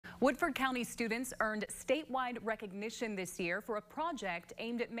Woodford County students earned statewide recognition this year for a project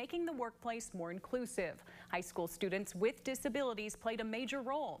aimed at making the workplace more inclusive. High school students with disabilities played a major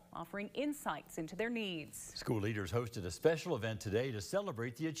role, offering insights into their needs. School leaders hosted a special event today to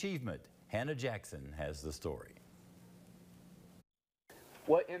celebrate the achievement. Hannah Jackson has the story.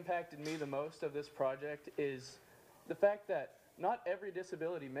 What impacted me the most of this project is the fact that not every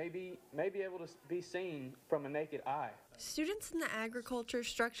disability may be able to be seen from a naked eye. Students in the agriculture,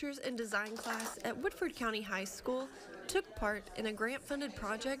 structures, and design class at Woodford County High School took part in a grant-funded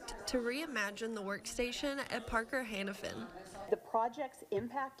project to reimagine the workstation at Parker Hannifin. The project's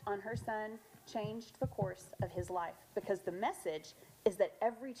impact on her son changed the course of his life because the message is that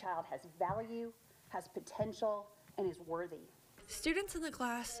every child has value, has potential, and is worthy. Students in the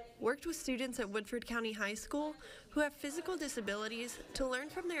class worked with students at Woodford County High School who have physical disabilities to learn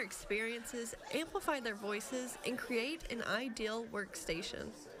from their experiences, amplify their voices, and create an ideal workstation.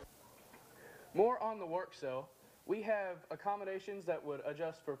 More on the work cell, we have accommodations that would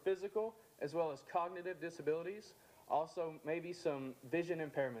adjust for physical as well as cognitive disabilities, also maybe some vision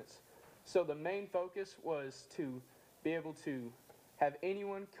impairments. So the main focus was to be able to have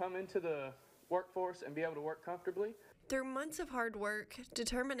anyone come into the workforce and be able to work comfortably. Through months of hard work,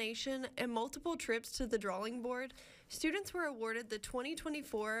 determination, and multiple trips to the drawing board, students were awarded the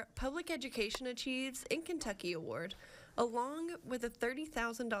 2024 Public Education Achieves in Kentucky Award, along with a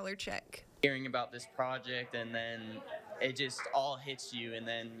 $30,000 check. Hearing about this project, and then it just all hits you, and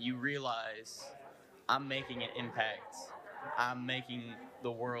then you realize I'm making an impact. I'm making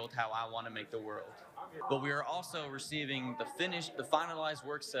the world how I want to make the world. But we are also receiving the finalized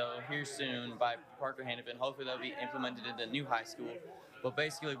work cell here soon by Parker Hannifin. Hopefully that will be implemented in the new high school. But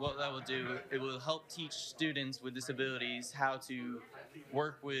basically what that will do, it will help teach students with disabilities how to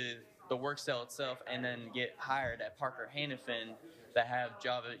work with the work cell itself and then get hired at Parker Hannifin that have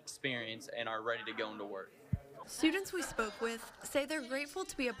job experience and are ready to go into work. Students we spoke with say they're grateful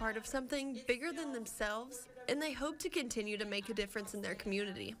to be a part of something bigger than themselves, and they hope to continue to make a difference in their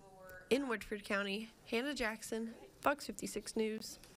community. In Woodford County, Hannah Jackson, Fox 56 News.